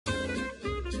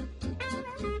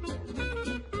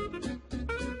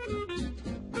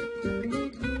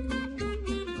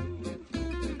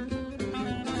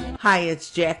Hi, it's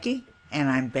Jackie, and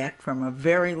I'm back from a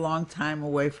very long time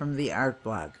away from the art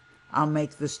blog. I'll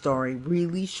make the story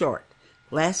really short.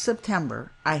 Last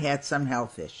September, I had some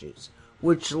health issues,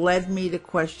 which led me to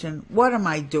question, what am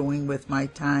I doing with my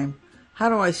time? How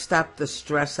do I stop the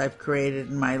stress I've created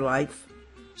in my life?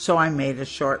 So I made a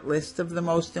short list of the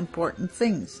most important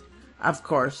things. Of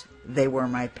course, they were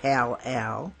my pal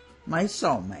Al, my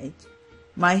soulmate,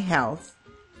 my health,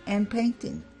 and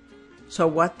painting. So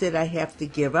what did I have to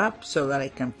give up so that I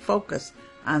can focus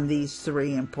on these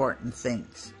three important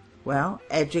things? Well,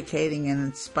 educating and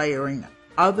inspiring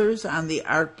others on the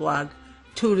art blog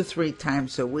 2 to 3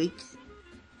 times a week,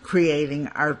 creating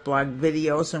art blog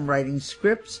videos and writing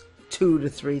scripts 2 to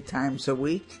 3 times a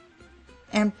week,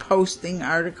 and posting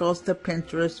articles to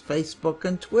Pinterest, Facebook,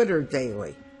 and Twitter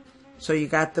daily. So you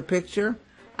got the picture?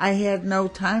 I had no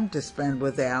time to spend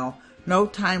with Al, no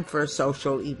time for a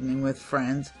social evening with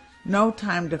friends, no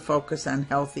time to focus on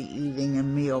healthy eating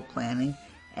and meal planning,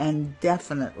 and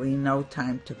definitely no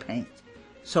time to paint.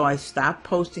 So I stopped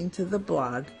posting to the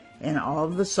blog and all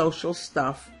of the social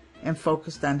stuff and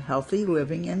focused on healthy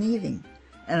living and eating.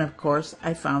 And of course,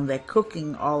 I found that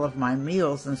cooking all of my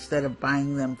meals instead of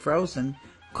buying them frozen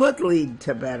could lead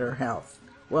to better health.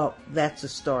 Well, that's a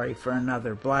story for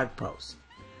another blog post.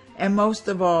 And most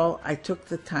of all, I took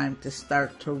the time to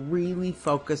start to really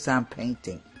focus on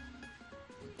painting.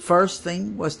 First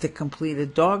thing was to complete a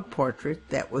dog portrait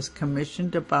that was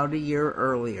commissioned about a year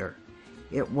earlier.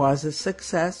 It was a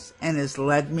success and has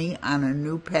led me on a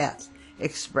new path,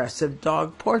 expressive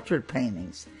dog portrait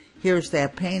paintings. Here's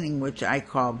that painting, which I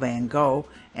call Van Gogh,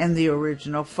 and the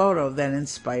original photo that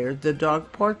inspired the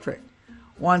dog portrait.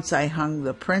 Once I hung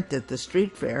the print at the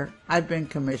street fair, I've been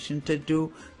commissioned to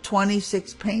do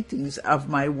 26 paintings of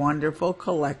my wonderful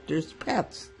collector's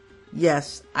pets.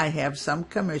 Yes, I have some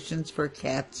commissions for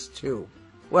cats too.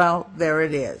 Well, there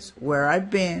it is, where I've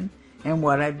been and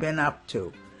what I've been up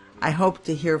to. I hope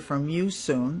to hear from you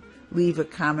soon. Leave a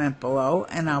comment below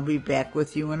and I'll be back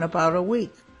with you in about a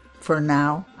week. For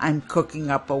now, I'm cooking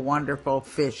up a wonderful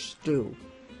fish stew.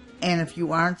 And if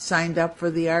you aren't signed up for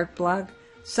the art blog,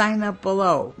 sign up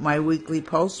below. My weekly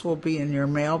posts will be in your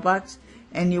mailbox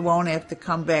and you won't have to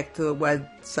come back to the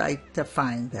website to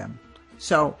find them.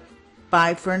 So,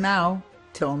 bye for now.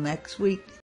 Till next week.